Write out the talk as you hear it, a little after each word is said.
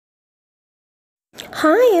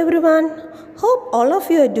Hi everyone, hope all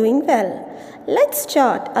of you are doing well. Let's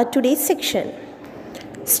start our today's section.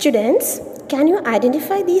 Students, can you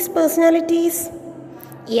identify these personalities?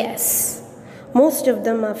 Yes, most of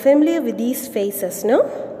them are familiar with these faces, no?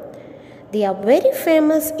 They are very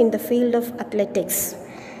famous in the field of athletics.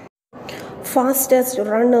 Fastest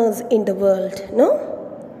runners in the world, no?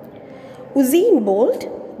 Usain Bolt,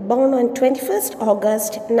 born on 21st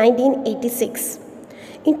August 1986.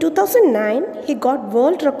 In 2009, he got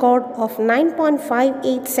world record of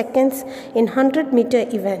 9.58 seconds in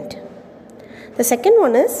 100-meter event. The second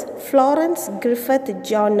one is Florence Griffith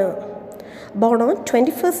Joyner, born on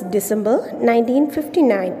 21st December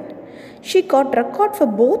 1959. She got record for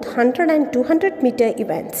both 100 and 200-meter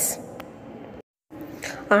events.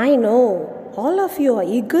 I know, all of you are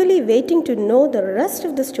eagerly waiting to know the rest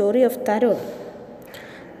of the story of Tarun.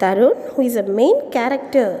 Tarun, who is a main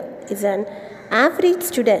character, is an average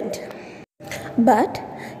student. But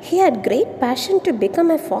he had great passion to become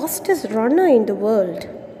a fastest runner in the world.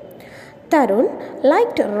 Tarun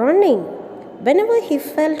liked running. Whenever he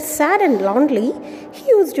felt sad and lonely, he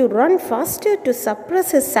used to run faster to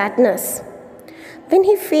suppress his sadness. When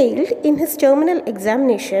he failed in his terminal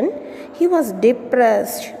examination, he was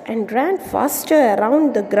depressed and ran faster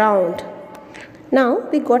around the ground. Now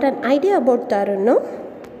we got an idea about Tarun, no?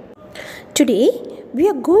 Today, we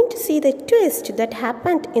are going to see the twist that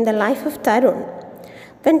happened in the life of Tarun.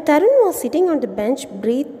 When Tarun was sitting on the bench,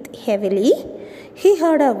 breathing heavily, he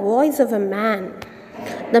heard a voice of a man.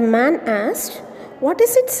 The man asked, "What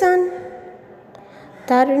is it, son?"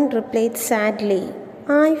 Tarun replied sadly,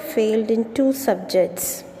 "I failed in 2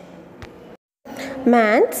 subjects."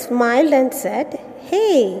 Man smiled and said,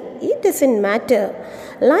 "Hey, it doesn't matter.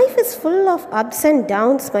 Life is full of ups and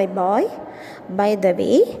downs, my boy. By the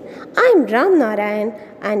way, I'm Ram Narayan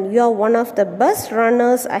and you're one of the best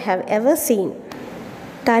runners I have ever seen."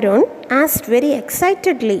 Tarun asked very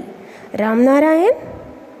excitedly, "Ram Narayan?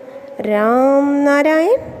 Ram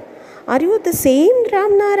Narayan? Are you the same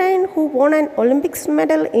Ram Narayan who won an Olympics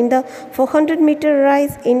medal in the 400-meter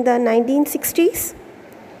race in the 1960s?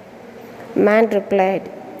 Man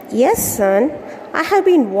replied, "Yes, son. I have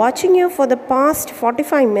been watching you for the past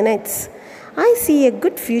 45 minutes. I see a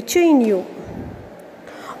good future in you.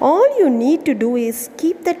 All you need to do is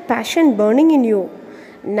keep that passion burning in you.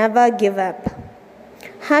 Never give up.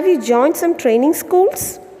 Have you joined some training schools?"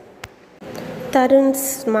 Tarun's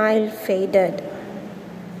smile faded.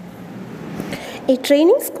 "A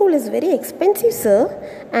training school is very expensive, sir,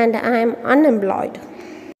 and I am unemployed,"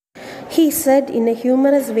 he said in a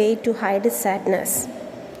humorous way to hide his sadness.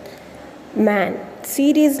 Man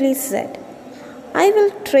seriously said, "I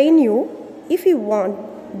will train you if you want,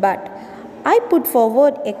 but I put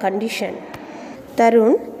forward a condition."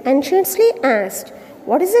 Tarun anxiously asked,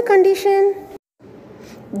 "What is the condition?"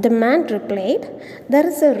 The man replied, "There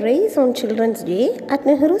is a race on Children's Day at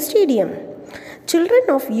Nehru Stadium. Children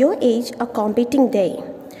of your age are competing there.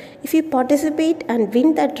 If you participate and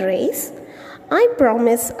win that race, I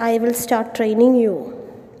promise I will start training you."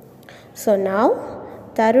 So now,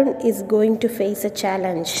 Tarun is going to face a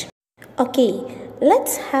challenge. Okay,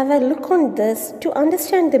 let's have a look on this to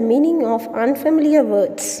understand the meaning of unfamiliar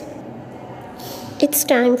words. It's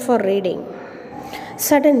time for reading.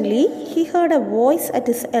 Suddenly, he heard a voice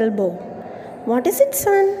at his elbow. "What is it,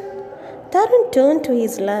 son?" Tarun turned to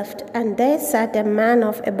his left, and there sat a man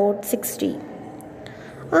of about 60.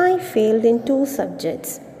 "I failed in 2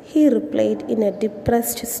 subjects," he replied in a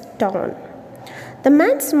depressed tone. The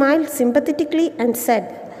man smiled sympathetically and said,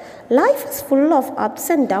 "Life is full of ups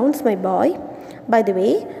and downs, my boy. By the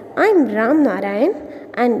way, I'm Ram Narayan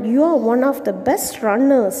and you are one of the best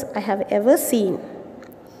runners I have ever seen."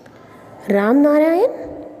 Ram Narayan?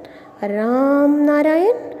 Ram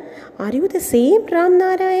Narayan? Are you the same Ram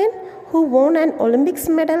Narayan who won an Olympics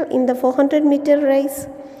medal in the 400-meter race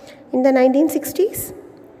in the 1960s?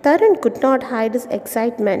 Tarun could not hide his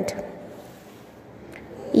excitement.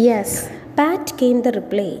 "Yes," Pat came the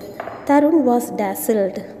reply. Tarun was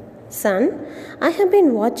dazzled. "Son, I have been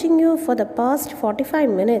watching you for the past 45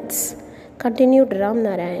 minutes, continued Ram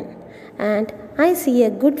Narayan, "and I see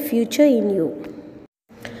a good future in you."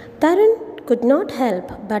 Tarun could not help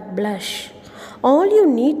but blush. All you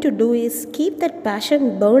need to do is keep that passion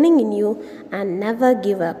burning in you and never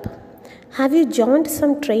give up. "Have you joined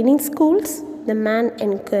some training schools?" the man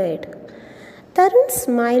inquired. Tarun's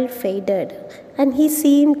smile faded and he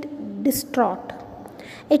seemed distraught.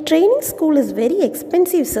 "A training school is very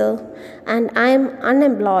expensive, sir, and I am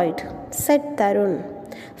unemployed," said Tarun,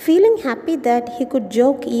 feeling happy that he could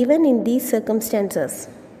joke even in these circumstances.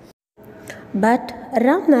 But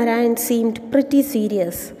Ram Narayan seemed pretty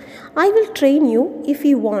serious. I will train you if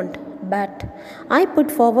you want, but I put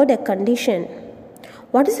forward a condition.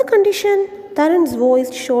 What is the condition? Tarun's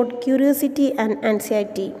voice showed curiosity and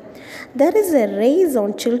anxiety. There is a race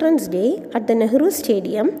on Children's Day at the Nehru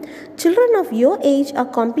Stadium. Children of your age are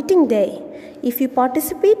competing there. If you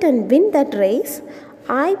participate and win that race,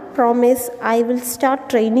 I promise I will start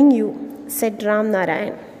training you, said Ram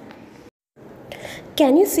Narayan.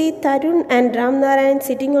 Can you see Tarun and Ram Narayan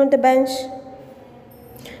sitting on the bench?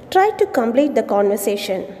 Try to complete the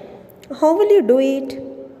conversation. How will you do it?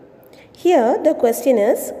 Here the question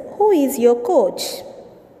is, who is your coach?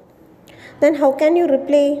 Then how can you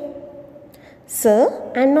reply?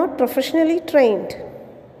 Sir, I am not professionally trained.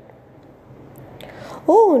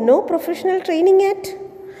 Oh, no professional training yet?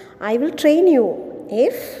 I will train you.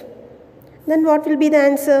 If? Then what will be the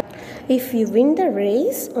answer? If you win the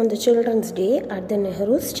race on the Children's Day at the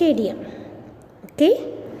Nehru Stadium.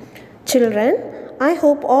 Okay? Children, I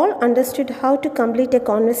hope all understood how to complete a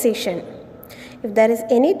conversation. If there is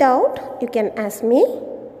any doubt, you can ask me.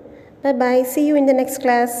 Bye-bye. See you in the next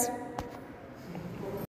class.